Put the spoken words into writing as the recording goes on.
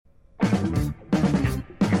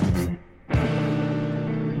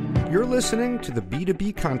You're listening to the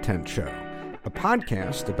B2B Content Show, a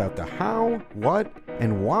podcast about the how, what,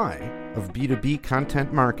 and why of B2B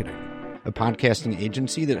content marketing. A podcasting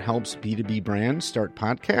agency that helps B2B brands start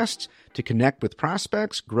podcasts to connect with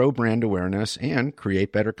prospects, grow brand awareness, and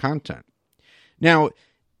create better content. Now,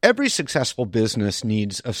 every successful business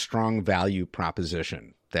needs a strong value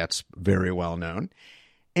proposition. That's very well known.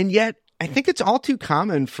 And yet, I think it's all too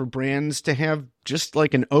common for brands to have just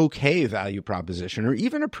like an okay value proposition or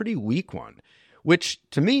even a pretty weak one, which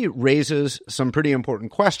to me raises some pretty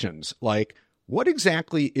important questions like, what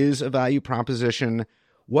exactly is a value proposition?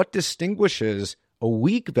 What distinguishes a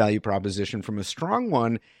weak value proposition from a strong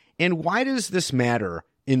one? And why does this matter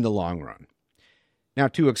in the long run? Now,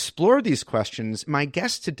 to explore these questions, my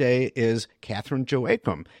guest today is Kathryn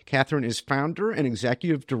Joachim. Kathryn is founder and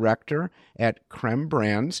executive director at Creme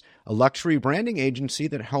Brands, a luxury branding agency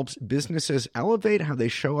that helps businesses elevate how they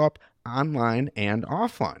show up online and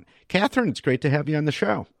offline. Kathryn, it's great to have you on the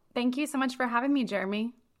show. Thank you so much for having me,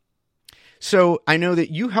 Jeremy. So I know that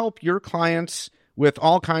you help your clients with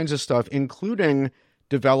all kinds of stuff, including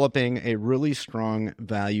developing a really strong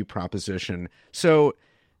value proposition. So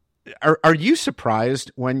Are you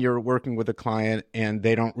surprised when you're working with a client and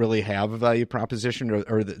they don't really have a value proposition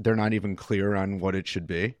or they're not even clear on what it should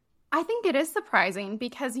be? I think it is surprising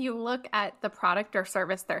because you look at the product or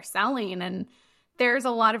service they're selling and there's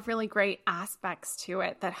a lot of really great aspects to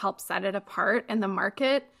it that help set it apart in the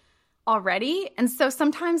market already. And so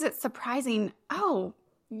sometimes it's surprising, oh,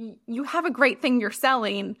 you have a great thing you're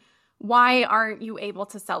selling. Why aren't you able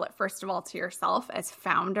to sell it, first of all, to yourself as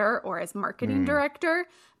founder or as marketing director?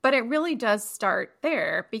 But it really does start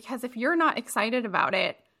there because if you're not excited about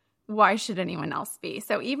it, why should anyone else be?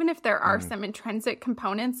 So even if there are some intrinsic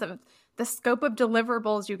components of the scope of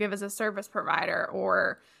deliverables you give as a service provider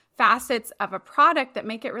or facets of a product that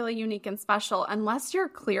make it really unique and special, unless you're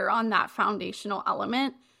clear on that foundational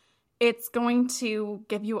element, it's going to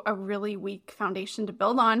give you a really weak foundation to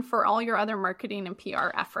build on for all your other marketing and PR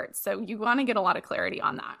efforts. So you want to get a lot of clarity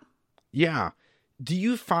on that. Yeah. Do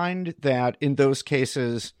you find that in those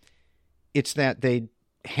cases, it's that they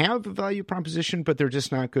have a value proposition, but they're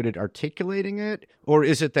just not good at articulating it? Or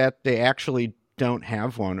is it that they actually don't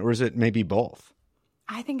have one? Or is it maybe both?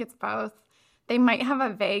 I think it's both. They might have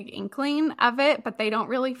a vague inkling of it, but they don't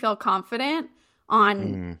really feel confident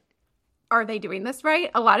on, are they doing this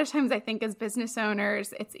right? A lot of times I think as business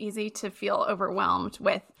owners, it's easy to feel overwhelmed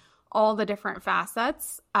with all the different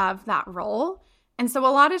facets of that role. And so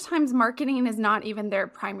a lot of times marketing is not even their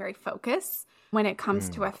primary focus when it comes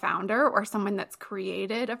to a founder or someone that's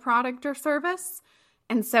created a product or service.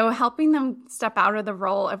 And so helping them step out of the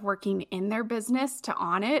role of working in their business to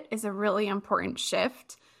on it is a really important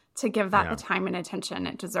shift to give that the time and attention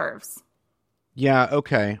it deserves. Yeah,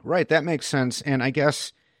 okay. Right, that makes sense. And I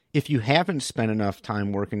guess if you haven't spent enough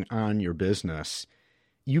time working on your business,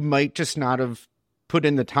 you might just not have put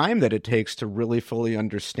in the time that it takes to really fully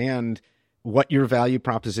understand what your value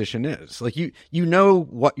proposition is. Like you know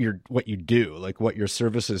what you do, like what your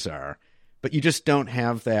services are, but you just don't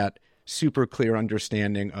have that super clear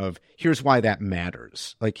understanding of here's why that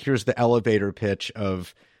matters. Like here's the elevator pitch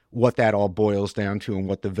of what that all boils down to and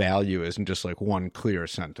what the value is in just like one clear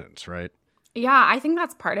sentence, right? Yeah, I think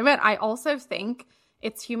that's part of it. I also think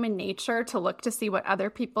it's human nature to look to see what other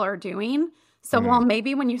people are doing. So while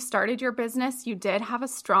maybe when you started your business, you did have a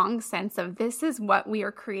strong sense of this is what we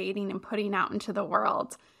are creating and putting out into the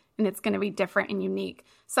world, and it's going to be different and unique.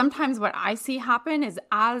 Sometimes what I see happen is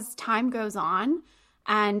as time goes on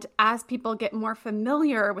and as people get more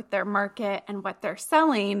familiar with their market and what they're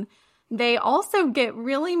selling, they also get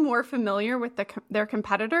really more familiar with their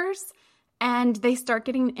competitors and they start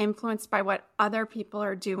getting influenced by what other people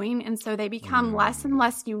are doing. And so they become less and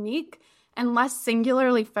less unique and less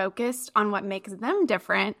singularly focused on what makes them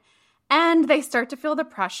different. And they start to feel the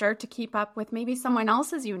pressure to keep up with maybe someone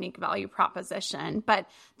else's unique value proposition. But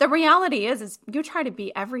the reality is you try to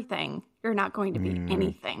be everything, you're not going to be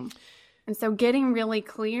anything. And so getting really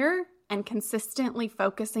clear and consistently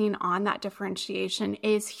focusing on that differentiation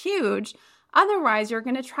is huge. Otherwise, you're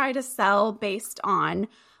going to try to sell based on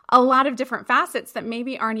a lot of different facets that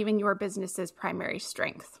maybe aren't even your business's primary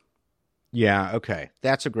strength. Yeah, okay.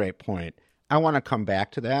 That's a great point. I want to come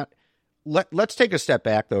back to that. Let's take a step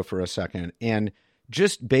back, though, for a second. And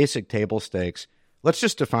just basic table stakes, let's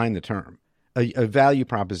just define the term. A value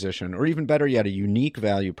proposition, or even better yet, a unique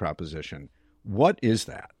value proposition. What is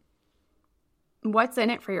that? What's in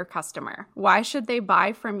it for your customer? Why should they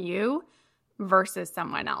buy from you versus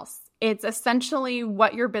someone else? It's essentially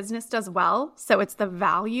what your business does well. So it's the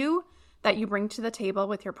value that you bring to the table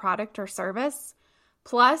with your product or service.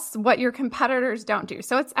 plus what your competitors don't do.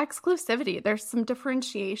 So it's exclusivity. There's some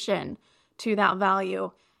differentiation to that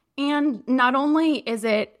value. And not only is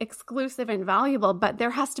it exclusive and valuable, but there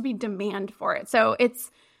has to be demand for it. So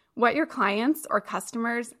it's what your clients or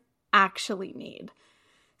customers actually need.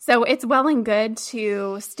 So it's well and good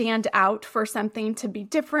to stand out for something, to be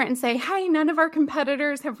different and say, hey, none of our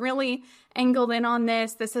competitors have really angled in on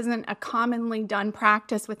this. This isn't a commonly done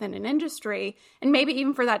practice within an industry. And maybe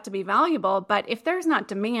even for that to be valuable. But if there's not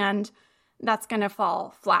demand, that's going to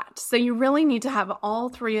fall flat. So you really need to have all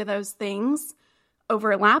three of those things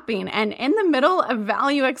overlapping. And in the middle of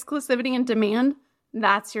value, exclusivity, and demand,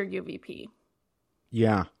 that's your UVP.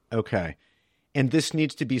 Yeah. Okay. And this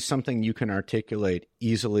needs to be something you can articulate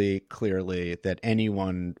easily, clearly, that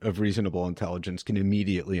anyone of reasonable intelligence can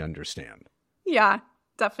immediately understand. Yeah,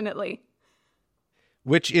 definitely.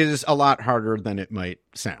 Which is a lot harder than it might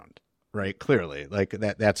sound, right? Clearly, like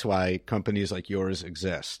that's why companies like yours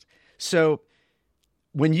exist. So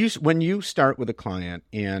when you start with a client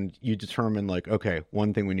and you determine like, okay,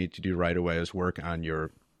 one thing we need to do right away is work on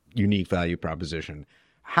your unique value proposition.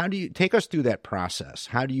 How do you take us through that process?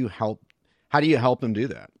 How do you help them do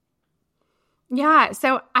that? Yeah,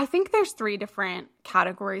 so I think there's 3 different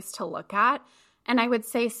categories to look at. And I would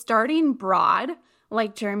say starting broad,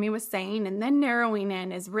 like Jeremy was saying, and then narrowing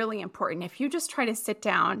in is really important. If you just try to sit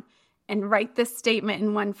down and write this statement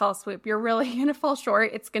in one fell swoop, you're really going to fall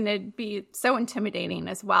short. It's going to be so intimidating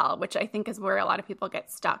as well, which I think is where a lot of people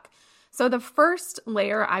get stuck. So the first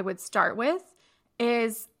layer I would start with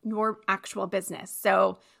is your actual business.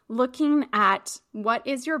 So looking at what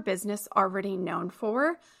is your business already known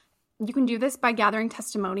for. You can do this by gathering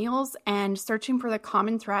testimonials and searching for the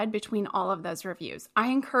common thread between all of those reviews. I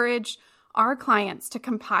encourage our clients to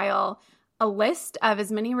compile a list of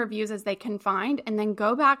as many reviews as they can find and then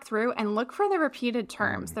go back through and look for the repeated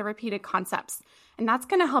terms, the repeated concepts. And that's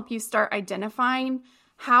going to help you start identifying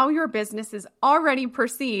how your business is already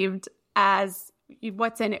perceived as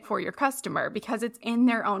what's in it for your customer because it's in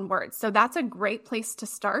their own words. So that's a great place to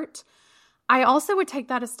start. I also would take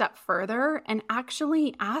that a step further and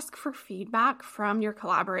actually ask for feedback from your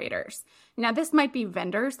collaborators. Now, this might be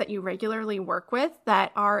vendors that you regularly work with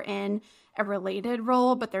that are in a related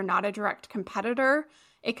role, but they're not a direct competitor.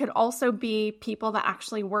 It could also be people that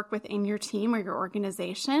actually work within your team or your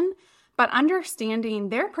organization. But understanding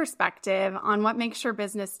their perspective on what makes your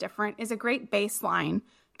business different is a great baseline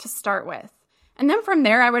to start with. And then from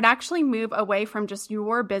there, I would actually move away from just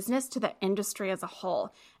your business to the industry as a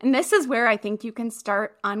whole. And this is where I think you can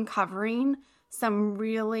start uncovering some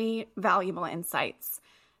really valuable insights.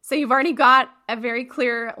 So you've already got a very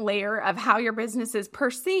clear layer of how your business is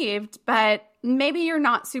perceived, but maybe you're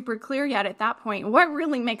not super clear yet at that point. What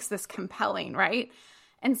really makes this compelling, right?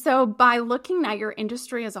 And so by looking at your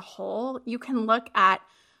industry as a whole, you can look at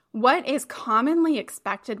what is commonly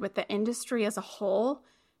expected with the industry as a whole.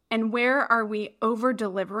 And where are we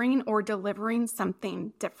over-delivering or delivering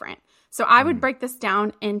something different? So I would break this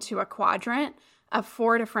down into a quadrant of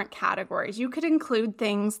 4 different categories. You could include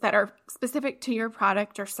things that are specific to your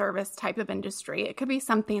product or service type of industry. It could be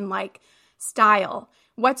something like style.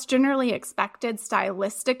 What's generally expected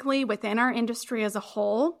stylistically within our industry as a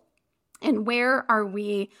whole? And where are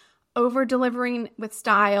we over-delivering with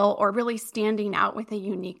style or really standing out with a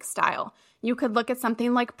unique style? You could look at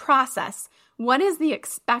something like process. What is the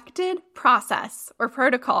expected process or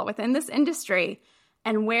protocol within this industry?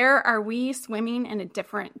 And where are we swimming in a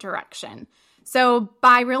different direction? So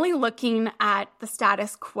by really looking at the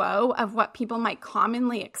status quo of what people might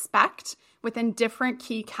commonly expect within different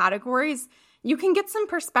key categories, you can get some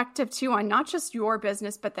perspective too on not just your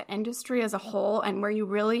business, but the industry as a whole and where you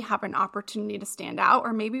really have an opportunity to stand out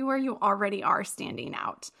or maybe where you already are standing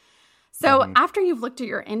out. So after you've looked at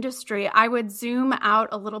your industry, I would zoom out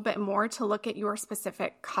a little bit more to look at your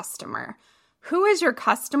specific customer. Who is your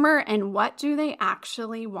customer and what do they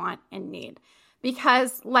actually want and need?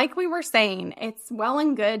 Because like we were saying, it's well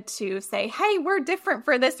and good to say, hey, we're different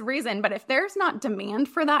for this reason. But if there's not demand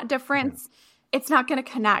for that difference, it's not going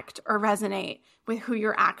to connect or resonate with who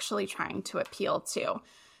you're actually trying to appeal to.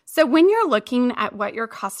 So when you're looking at what your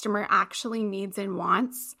customer actually needs and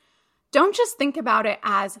wants, don't just think about it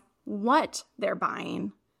as what they're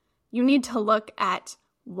buying. You need to look at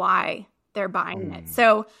why they're buying it.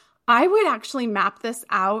 So I would actually map this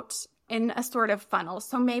out in a sort of funnel.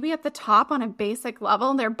 So maybe at the top on a basic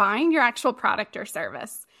level, they're buying your actual product or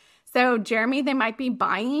service. So Jeremy, they might be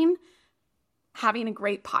buying having a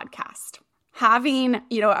great podcast, having,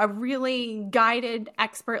 a really guided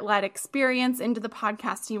expert-led experience into the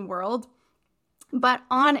podcasting world. But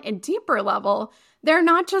on a deeper level, they're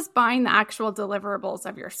not just buying the actual deliverables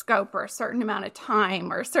of your scope or a certain amount of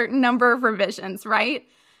time or a certain number of revisions, right?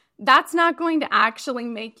 That's not going to actually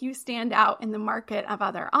make you stand out in the market of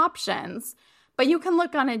other options. But you can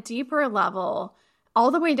look on a deeper level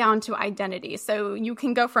all the way down to identity. So you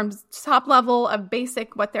can go from top level of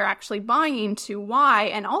basic, what they're actually buying, to why.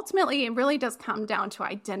 And ultimately, it really does come down to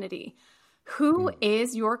identity. Who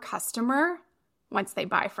is your customer once they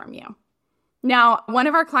buy from you? Now, one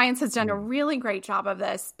of our clients has done a really great job of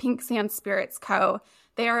this, Pink Sand Spirits Co.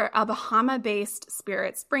 They are a Bahama-based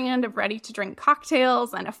spirits brand of ready-to-drink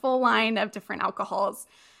cocktails and a full line of different alcohols.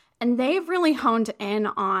 And they've really honed in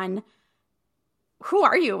on who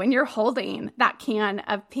are you when you're holding that can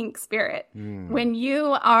of pink spirit, when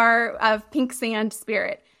you are of pink sand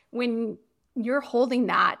spirit, when you're holding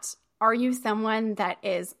that, are you someone that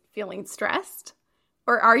is feeling stressed?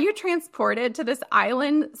 Or are you transported to this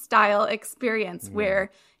island-style experience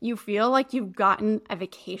where you feel like you've gotten a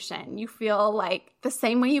vacation? You feel like the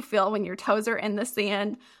same way you feel when your toes are in the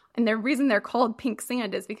sand. And the reason they're called pink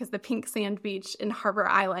sand is because the pink sand beach in Harbor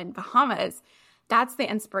Island, Bahamas, that's the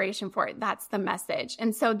inspiration for it. That's the message.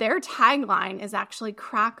 And so their tagline is actually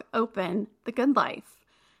crack open the good life.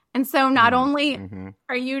 And so not only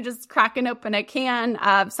are you just cracking open a can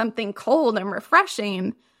of something cold and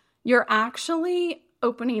refreshing, you're actually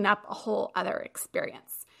opening up a whole other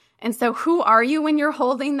experience. And so who are you when you're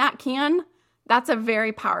holding that can? That's a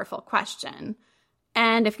very powerful question.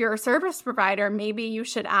 And if you're a service provider, maybe you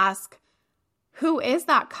should ask, who is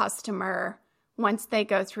that customer once they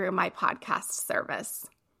go through my podcast service?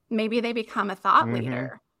 Maybe they become a thought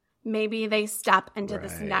leader. Maybe they step into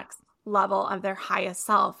this next level of their highest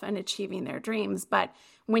self and achieving their dreams. But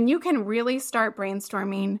when you can really start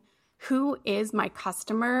brainstorming, who is my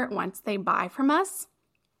customer once they buy from us,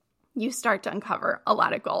 you start to uncover a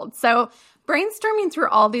lot of gold. So brainstorming through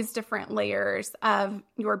all these different layers of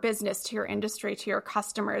your business to your industry to your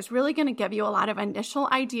customer is really going to give you a lot of initial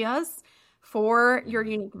ideas for your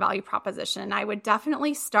unique value proposition. I would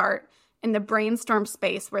definitely start in the brainstorm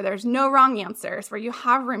space where there's no wrong answers, where you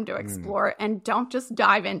have room to explore, and don't just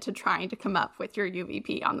dive into trying to come up with your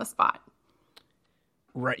UVP on the spot.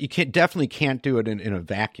 Right. You definitely can't do it in a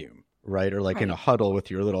vacuum, right? Or like in a huddle with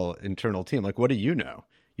your little internal team. Like, what do you know?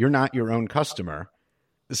 You're not your own customer.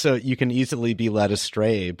 So you can easily be led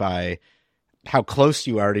astray by how close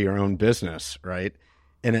you are to your own business, right?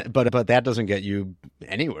 But that doesn't get you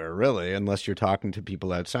anywhere, really, unless you're talking to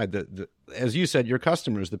people outside. As you said, your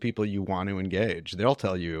customers, the people you want to engage, they'll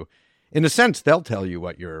tell you, in a sense, they'll tell you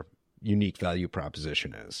what your unique value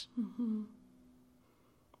proposition is.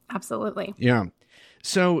 Absolutely. Yeah.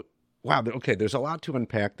 So, wow, okay, there's a lot to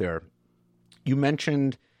unpack there. You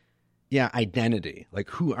mentioned, identity. Like,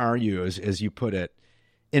 who are you, as you put it?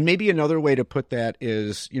 And maybe another way to put that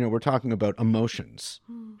is, we're talking about emotions.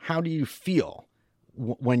 How do you feel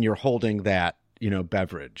when you're holding that,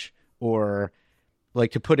 beverage? Or,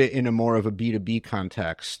 like, to put it in a more of a B2B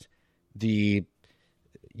context,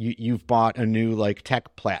 you've bought a new, like,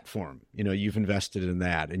 tech platform, you've invested in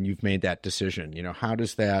that and you've made that decision.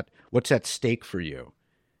 What's at stake for you?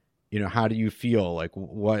 How do you feel? Like,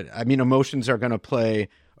 emotions are going to play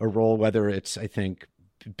a role, whether it's, I think,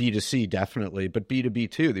 B2C definitely, but B2B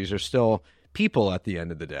too. These are still people at the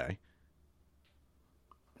end of the day.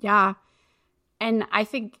 Yeah. And I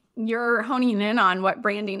think you're honing in on what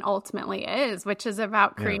branding ultimately is, which is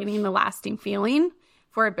about creating the lasting feeling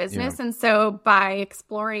for a business. Yeah. And so by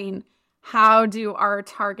exploring how do our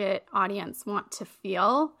target audience want to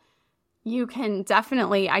feel, you can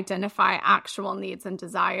definitely identify actual needs and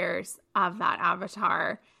desires of that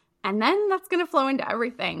avatar. And then that's going to flow into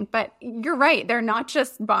everything. But you're right. They're not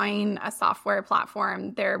just buying a software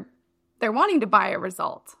platform. They're wanting to buy a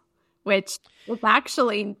result, which is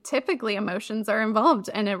actually typically emotions are involved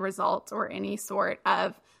in a result or any sort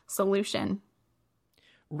of solution.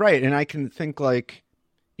 Right. And I can think like,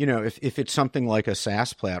 if it's something like a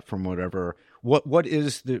SaaS platform, whatever, what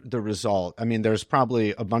is the result? I mean, there's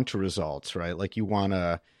probably a bunch of results, right? Like you want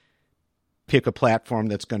to pick a platform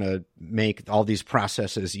that's going to make all these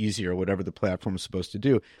processes easier, whatever the platform is supposed to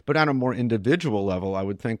do. But on a more individual level, I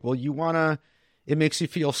would think, well, it makes you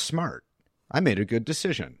feel smart. I made a good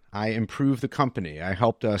decision. I improved the company. I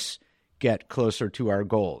helped us get closer to our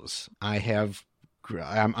goals. I'm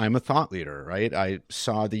a thought leader, right? I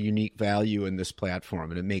saw the unique value in this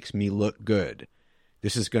platform and it makes me look good.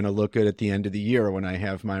 This is going to look good at the end of the year when I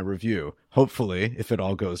have my review, hopefully, if it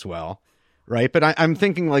all goes well. Right. But I'm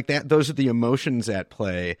thinking like that. Those are the emotions at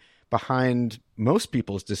play behind most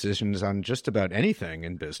people's decisions on just about anything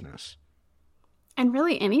in business. And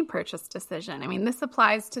really any purchase decision. I mean, this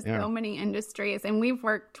applies to so many industries, and we've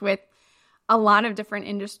worked with a lot of different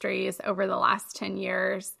industries over the last 10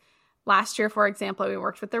 years. Last year, for example, we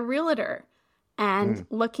worked with a realtor and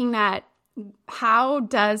looking at how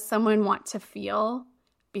does someone want to feel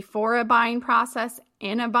before a buying process,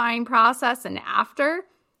 in a buying process, and after.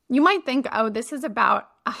 You might think, oh, this is about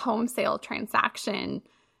a home sale transaction,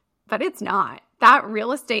 but it's not. That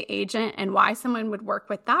real estate agent and why someone would work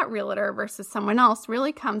with that realtor versus someone else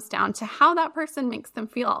really comes down to how that person makes them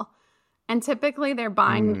feel. And typically they're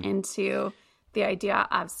buying into the idea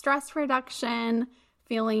of stress reduction,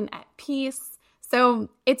 feeling at peace. So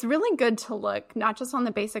it's really good to look not just on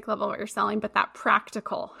the basic level what you're selling, but that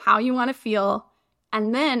practical, how you want to feel,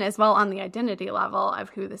 and then as well on the identity level of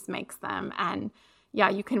who this makes them. And yeah,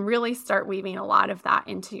 you can really start weaving a lot of that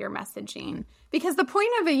into your messaging. Because the point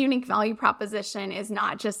of a unique value proposition is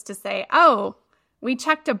not just to say, oh, we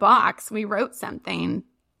checked a box, we wrote something.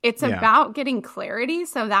 It's about getting clarity.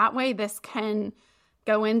 So that way this can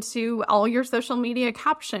go into all your social media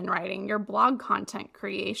caption writing, your blog content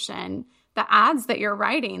creation, the ads that you're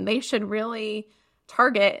writing. They should really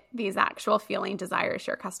target these actual feeling desires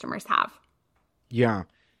your customers have. Yeah.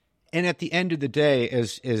 And at the end of the day,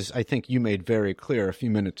 as I think you made very clear a few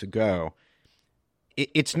minutes ago,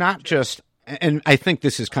 it's not just, and I think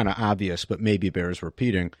this is kind of obvious, but maybe bears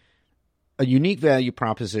repeating, a unique value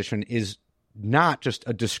proposition is not just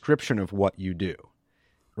a description of what you do,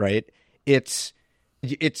 right? It's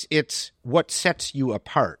what sets you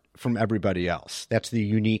apart from everybody else. That's the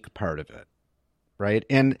unique part of it, right?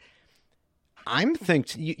 And I'm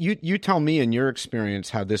thinking, you tell me in your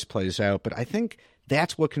experience how this plays out, but I think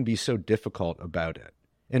that's what can be so difficult about it.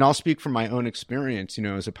 And I'll speak from my own experience,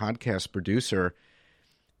 as a podcast producer.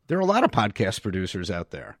 There are a lot of podcast producers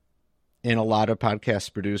out there and a lot of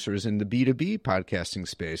podcast producers in the B2B podcasting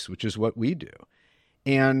space, which is what we do.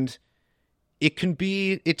 And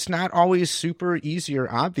it's not always super easy or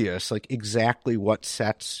obvious, like exactly what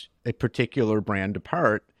sets a particular brand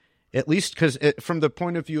apart, at least because from the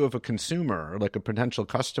point of view of a consumer or like a potential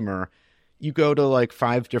customer, you go to like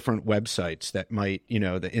 5 different websites that might,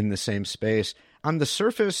 in the same space. On the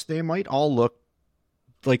surface, they might all look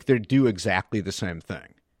like they do exactly the same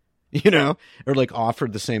thing, or like offer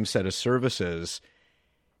the same set of services.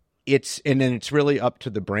 And then it's really up to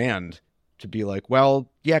the brand to be like, well,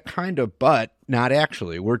 yeah, kind of, but not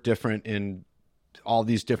actually. We're different in all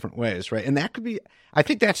these different ways, right? And that could be, I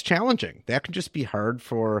think that's challenging. That can just be hard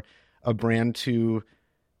for a brand to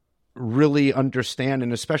really understand,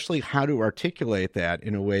 and especially how to articulate that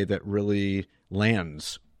in a way that really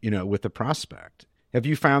lands, with the prospect. Have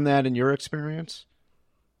you found that in your experience?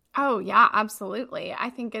 Oh, yeah, absolutely. I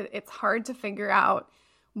think it's hard to figure out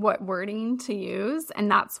what wording to use. And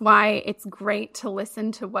that's why it's great to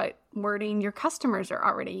listen to what wording your customers are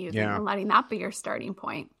already using and letting that be your starting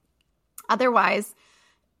point. Otherwise,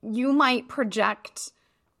 you might project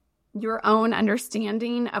your own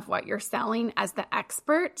understanding of what you're selling as the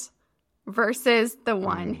expert versus the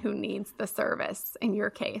one who needs the service in your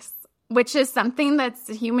case, which is something that's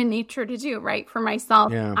human nature to do, right? For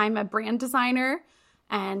myself, I'm a brand designer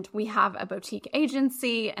and we have a boutique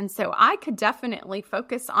agency. And so I could definitely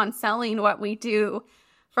focus on selling what we do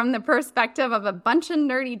from the perspective of a bunch of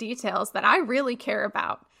nerdy details that I really care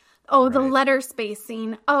about. Oh, the letter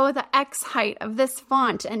spacing. Oh, the X height of this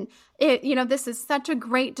font. And this is such a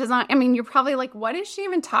great design. I mean, you're probably like, what is she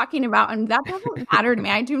even talking about? And that doesn't matter to me.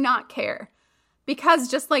 I do not care. Because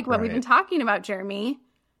just like what we've been talking about, Jeremy,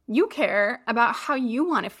 you care about how you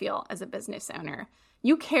want to feel as a business owner.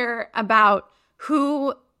 You care about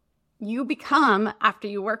who you become after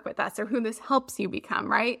you work with us or who this helps you become,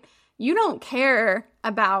 right? You don't care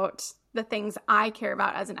about the things I care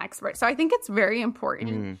about as an expert. So I think it's very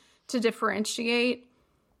important to differentiate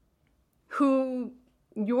who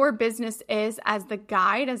your business is as the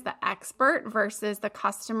guide, as the expert versus the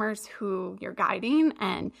customers who you're guiding.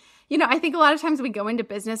 And, I think a lot of times we go into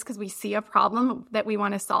business because we see a problem that we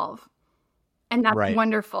want to solve. And that's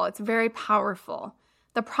wonderful. It's very powerful.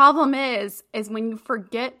 The problem is when you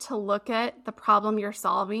forget to look at the problem you're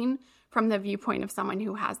solving from the viewpoint of someone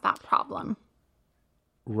who has that problem.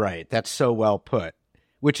 Right. That's so well put,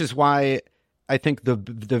 which is why I think the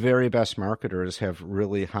very best marketers have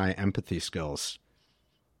really high empathy skills.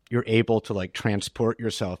 You're able to like transport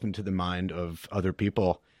yourself into the mind of other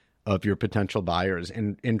people, of your potential buyers,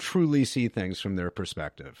 and truly see things from their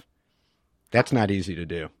perspective. That's not easy to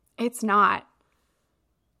do. It's not.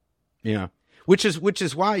 Yeah. Which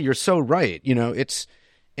is why you're so right. It's,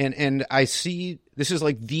 and I see this is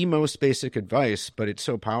like the most basic advice, but it's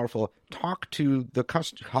so powerful. Talk to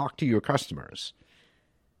your customers.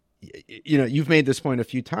 you know, you've made this point a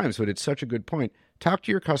few times, but it's such a good point. Talk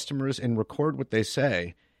to your customers and record what they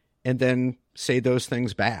say, and then say those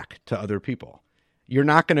things back to other people. You're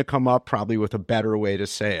not going to come up probably with a better way to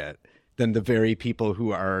say it than the very people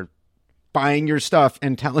who are buying your stuff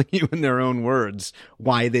and telling you in their own words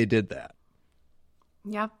why they did that.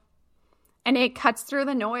 Yep. And it cuts through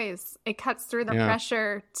the noise. It cuts through the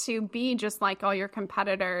pressure to be just like all your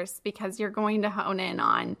competitors, because you're going to hone in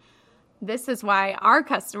on, this is why our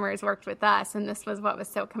customers worked with us, and this was what was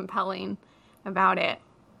so compelling about it.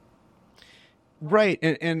 Right.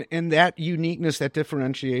 And that uniqueness, that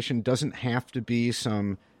differentiation doesn't have to be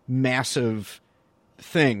some massive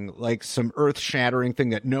thing, like some earth-shattering thing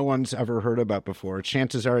that no one's ever heard about before.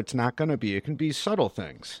 Chances are it's not going to be. It can be subtle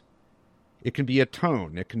things. It can be a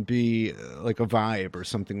tone. It can be like a vibe or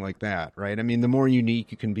something like that, right? I mean, the more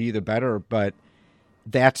unique you can be, the better. But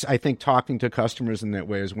that's, I think, talking to customers in that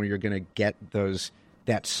way is where you're going to get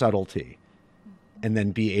that subtlety and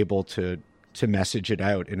then be able to message it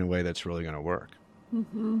out in a way that's really going to work.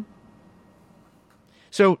 Mm-hmm.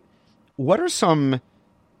 So what are some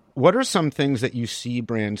things that you see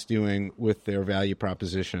brands doing with their value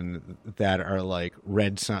proposition that are like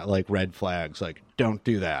red flags, like don't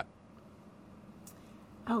do that?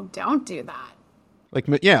 Oh, don't do that.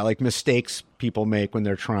 Like mistakes people make when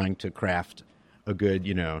they're trying to craft a good,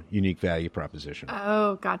 unique value proposition.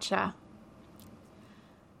 Oh, gotcha.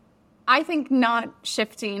 I think not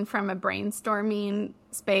shifting from a brainstorming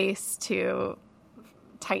space to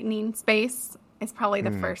tightening space is probably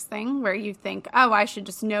the first thing, where you think, oh, I should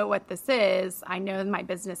just know what this is. I know my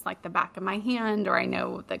business like the back of my hand, or I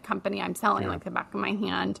know the company I'm selling like the back of my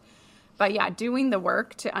hand. But yeah, doing the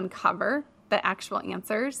work to uncover the actual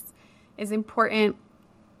answers is important.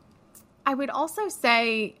 I would also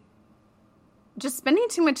say just spending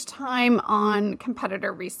too much time on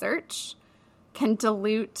competitor research can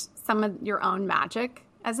dilute some of your own magic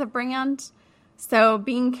as a brand. So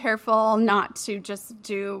being careful not to just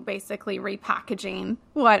do basically repackaging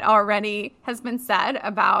what already has been said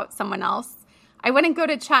about someone else. I wouldn't go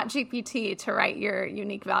to ChatGPT to write your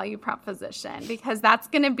unique value proposition, because that's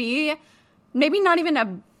going to be maybe not even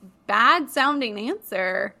a bad sounding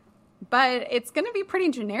answer, but it's going to be pretty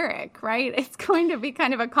generic, right? It's going to be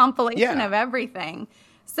kind of a compilation of everything.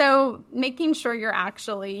 So making sure you're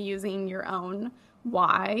actually using your own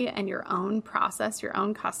why and your own process, your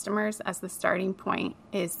own customers as the starting point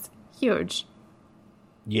is huge.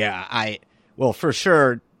 Yeah, well, for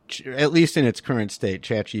sure, at least in its current state,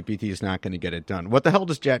 ChatGPT is not going to get it done. What the hell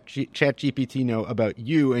does ChatGPT know about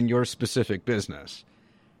you and your specific business?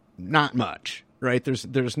 Not much, right?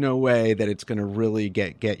 There's no way that it's going to really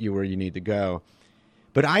get you where you need to go.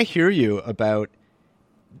 But I hear you about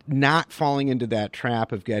not falling into that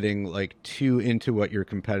trap of getting like too into what your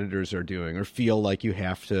competitors are doing or feel like you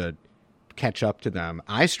have to catch up to them.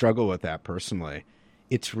 I struggle with that personally.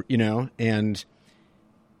 It's, and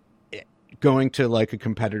going to like a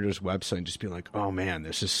competitor's website and just be like, oh man,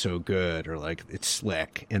 this is so good. Or like, it's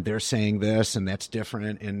slick and they're saying this and that's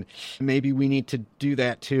different. And maybe we need to do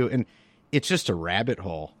that too. And it's just a rabbit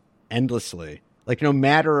hole endlessly. Like no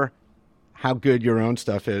matter how good your own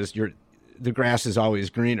stuff is, the grass is always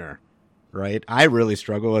greener, right? I really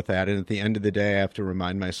struggle with that. And at the end of the day, I have to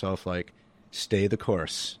remind myself, like, stay the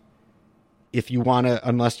course.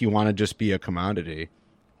 Unless you want to just be a commodity,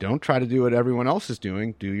 don't try to do what everyone else is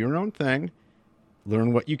doing. Do your own thing.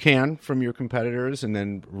 Learn what you can from your competitors and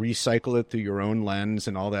then recycle it through your own lens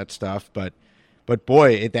and all that stuff. But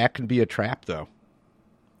boy, that can be a trap though.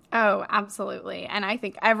 Oh, absolutely. And I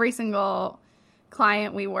think every single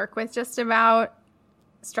client we work with just about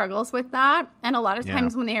struggles with that. And a lot of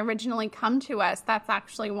times when they originally come to us, that's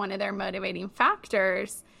actually one of their motivating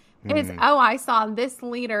factors is, oh, I saw this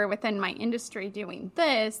leader within my industry doing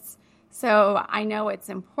this, so I know it's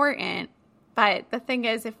important. But the thing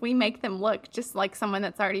is, if we make them look just like someone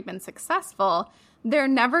that's already been successful, they're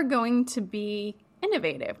never going to be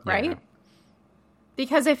innovative, right? Yeah.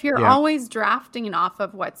 Because if you're always drafting off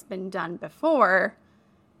of what's been done before,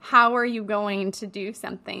 how are you going to do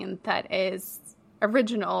something that is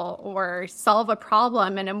original or solve a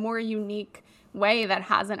problem in a more unique way that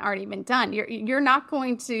hasn't already been done? You're not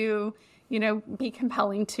going to, be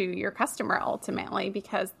compelling to your customer ultimately,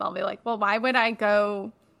 because they'll be like, well, why would I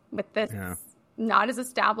go with this not as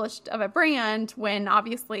established of a brand when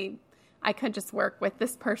obviously I could just work with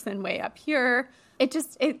this person way up here?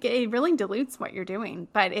 It really dilutes what you're doing,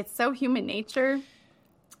 but it's so human nature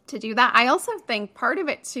to do that. I also think part of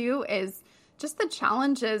it too is just the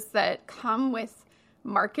challenges that come with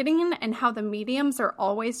marketing and how the mediums are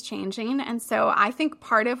always changing. And so I think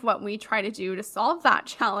part of what we try to do to solve that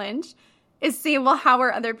challenge is see, well, how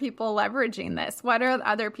are other people leveraging this? What are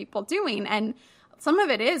other people doing? And some of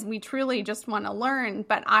it is we truly just want to learn,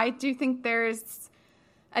 but I do think there's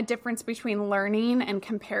a difference between learning and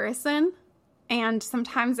comparison. And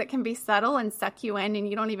sometimes it can be subtle and suck you in and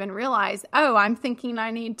you don't even realize, oh, I'm thinking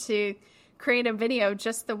I need to create a video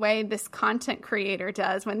just the way this content creator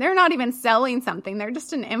does when they're not even selling something. They're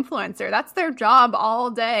just an influencer. That's their job all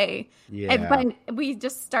day. Yeah. But we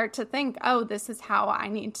just start to think, oh, this is how I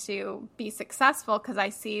need to be successful because I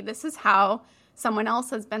see this is how someone else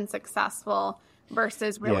has been successful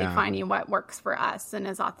versus really finding what works for us and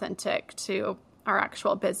is authentic to our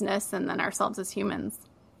actual business and then ourselves as humans.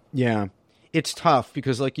 Yeah. It's tough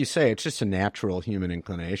because, like you say, it's just a natural human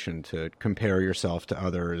inclination to compare yourself to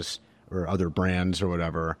others or other brands or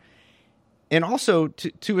whatever. And also,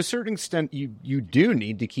 to a certain extent, you do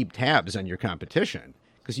need to keep tabs on your competition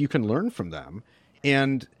because you can learn from them.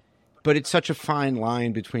 But it's such a fine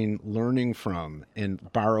line between learning from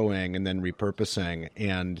and borrowing and then repurposing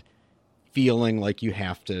and feeling like you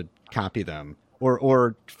have to copy them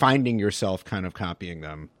or finding yourself kind of copying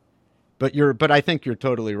them. But I think you're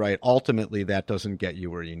totally right. Ultimately, that doesn't get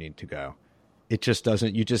you where you need to go. It just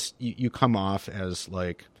doesn't. You come off as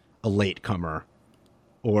like a latecomer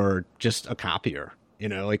or just a copier,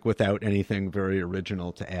 like without anything very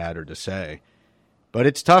original to add or to say. But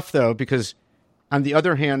it's tough, though, because on the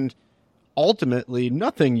other hand, ultimately,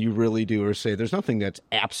 nothing you really do or say, there's nothing that's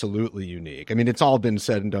absolutely unique. I mean, it's all been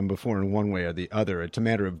said and done before in one way or the other. It's a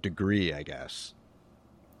matter of degree, I guess.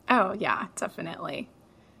 Oh, yeah, definitely.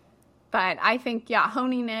 But I think,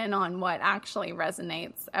 honing in on what actually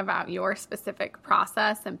resonates about your specific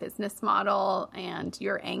process and business model and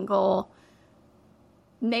your angle.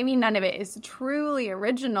 Maybe none of it is truly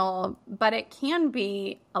original, but it can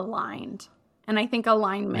be aligned. And I think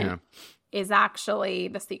alignment is actually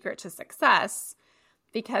the secret to success.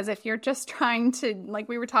 Because if you're just trying to, like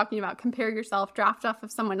we were talking about, compare yourself, draft off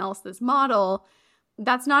of someone else's model,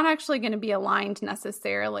 that's not actually going to be aligned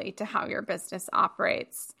necessarily to how your business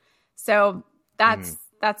operates. So that's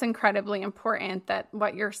incredibly important, that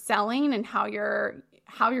what you're selling and how you're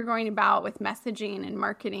going about with messaging and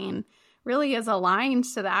marketing really is aligned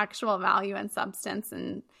to the actual value and substance.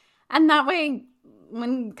 And that way,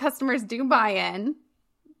 when customers do buy in,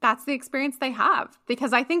 that's the experience they have.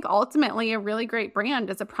 Because I think ultimately a really great brand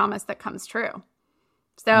is a promise that comes true.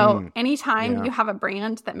 So anytime you have a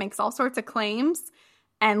brand that makes all sorts of claims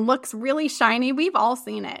and looks really shiny, we've all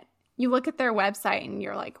seen it. You look at their website and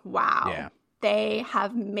you're like, wow, they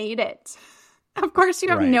have made it. Of course, you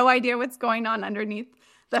have no idea what's going on underneath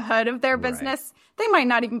the hood of their business. They might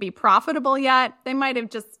not even be profitable yet. They might have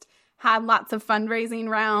just had lots of fundraising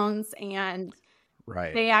rounds and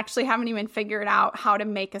they actually haven't even figured out how to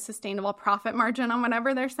make a sustainable profit margin on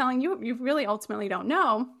whatever they're selling. You really ultimately don't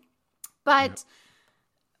know. But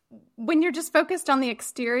when you're just focused on the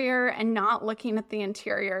exterior and not looking at the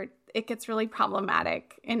interior, it gets really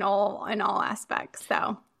problematic in all aspects.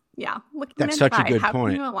 So, looking that's inside, such a good how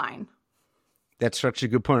point. can you align? That's such a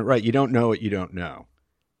good point. Right. You don't know what you don't know.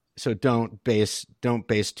 So don't base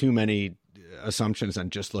too many assumptions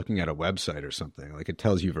on just looking at a website or something. Like, it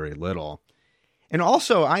tells you very little. And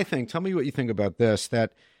also, I think, tell me what you think about this,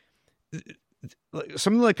 that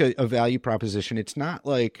something like a value proposition, it's not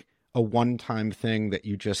like a one-time thing that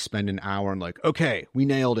you just spend an hour and like, okay, we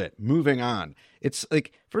nailed it, moving on. It's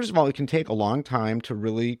like, first of all, it can take a long time to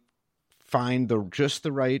really find just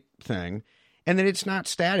the right thing. And then it's not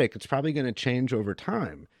static. It's probably going to change over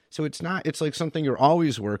time. So it's like something you're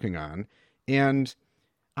always working on. And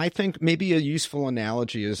I think maybe a useful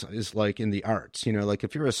analogy is like in the arts, like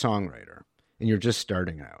if you're a songwriter and you're just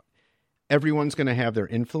starting out, everyone's going to have their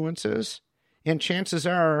influences. And chances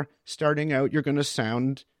are, starting out, you're going to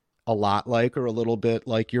sound a lot like or a little bit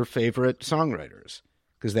like your favorite songwriters,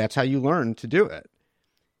 because that's how you learn to do it.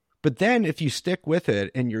 But then if you stick with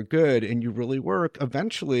it and you're good and you really work,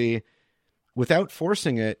 eventually, without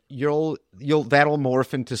forcing it, that'll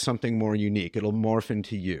morph into something more unique. It'll morph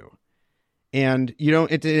into you. And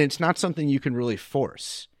it's not something you can really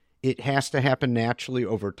force. It has to happen naturally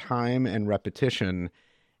over time and repetition,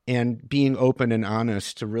 and being open and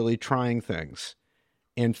honest to really trying things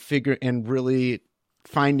and really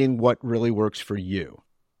finding what really works for you.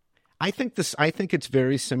 I think it's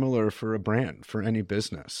very similar for a brand, for any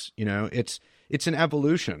business. It's an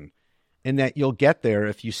evolution, and that you'll get there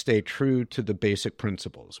if you stay true to the basic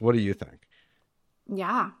principles. What do you think?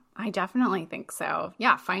 Yeah, I definitely think so.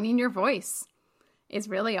 Yeah, finding your voice is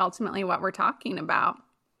really ultimately what we're talking about.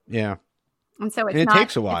 Yeah. And so it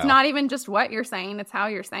takes a while. It's not even just what you're saying, it's how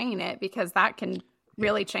you're saying it, because that can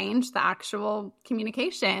really change the actual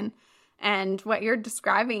communication. And what you're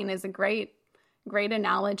describing is a great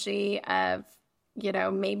analogy of,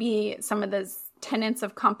 maybe some of those tenets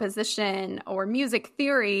of composition or music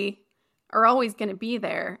theory are always going to be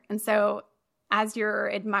there. And so as you're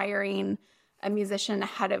admiring a musician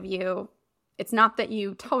ahead of you, it's not that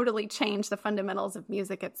you totally change the fundamentals of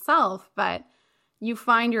music itself, but you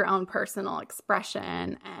find your own personal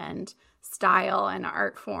expression and style and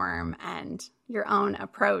art form and your own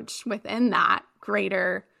approach within that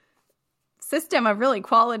greater system of really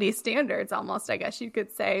quality standards, almost, I guess you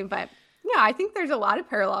could say. But yeah, I think there's a lot of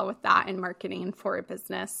parallel with that in marketing for a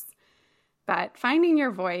business. But finding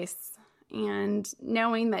your voice and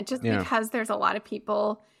knowing that just because there's a lot of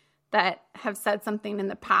people that have said something in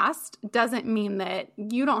the past doesn't mean that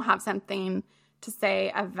you don't have something to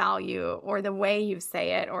say of value, or the way you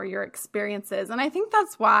say it, or your experiences. And I think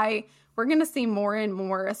that's why we're going to see more and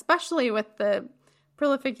more, especially with the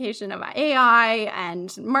proliferation of AI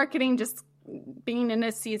and marketing just being in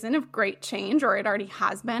a season of great change, or it already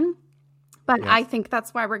has been. But I think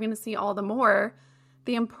that's why we're going to see all the more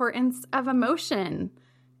the importance of emotion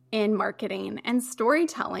in marketing and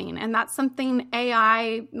storytelling. And that's something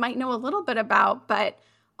AI might know a little bit about, but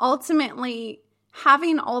ultimately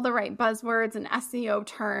having all the right buzzwords and SEO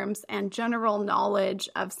terms and general knowledge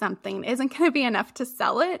of something isn't going to be enough to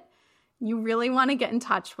sell it. You really want to get in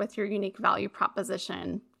touch with your unique value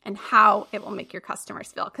proposition and how it will make your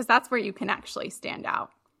customers feel, because that's where you can actually stand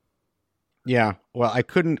out. Yeah. Well, I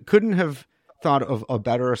couldn't have thought of a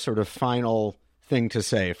better sort of final thing to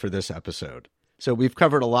say for this episode. So we've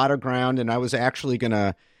covered a lot of ground, and I was actually going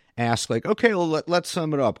to ask, like, okay, well, let's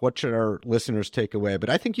sum it up. What should our listeners take away? But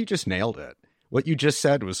I think you just nailed it. What you just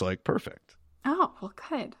said was like perfect. Oh, well,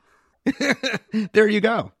 good. There you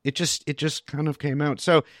go. It just kind of came out.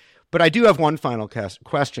 So, but I do have one final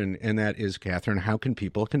question, and that is, Kathryn, how can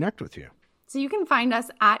people connect with you? So you can find us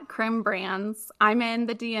at Crim Brands. I'm in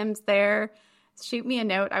the DMs there. Shoot me a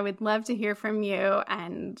note. I would love to hear from you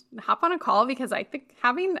and hop on a call, because I think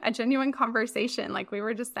having a genuine conversation, like we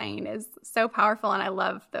were just saying, is so powerful. And I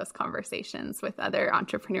love those conversations with other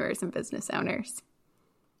entrepreneurs and business owners.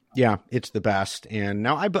 Yeah, it's the best. And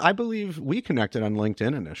now I believe we connected on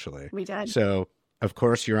LinkedIn initially. We did. So, of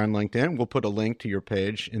course, you're on LinkedIn. We'll put a link to your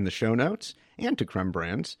page in the show notes and to Creme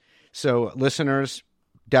Brands. So, listeners,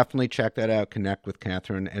 definitely check that out. Connect with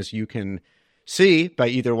Kathryn. As you can see by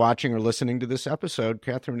either watching or listening to this episode,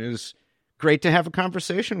 Kathryn is great to have a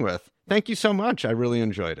conversation with. Thank you so much. I really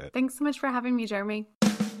enjoyed it. Thanks so much for having me, Jeremy.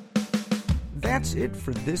 That's it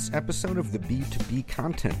for this episode of the B2B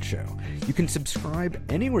Content Show. You can subscribe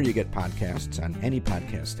anywhere you get podcasts on any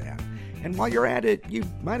podcast app. And while you're at it, you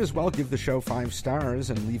might as well give the show 5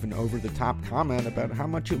 stars and leave an over-the-top comment about how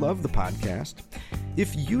much you love the podcast.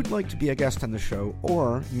 If you'd like to be a guest on the show,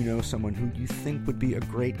 or you know someone who you think would be a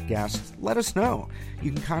great guest, let us know.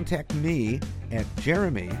 You can contact me at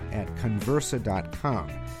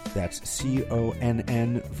jeremy@conversa.com. That's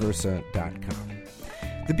CONN Versa.com.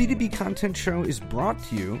 The B2B Content Show is brought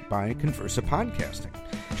to you by Conversa Podcasting.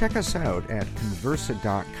 Check us out at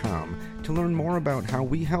conversa.com to learn more about how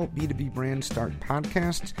we help B2B brands start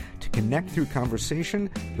podcasts to connect through conversation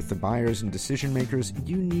with the buyers and decision makers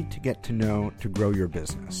you need to get to know to grow your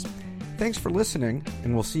business. Thanks for listening,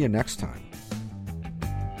 and we'll see you next time.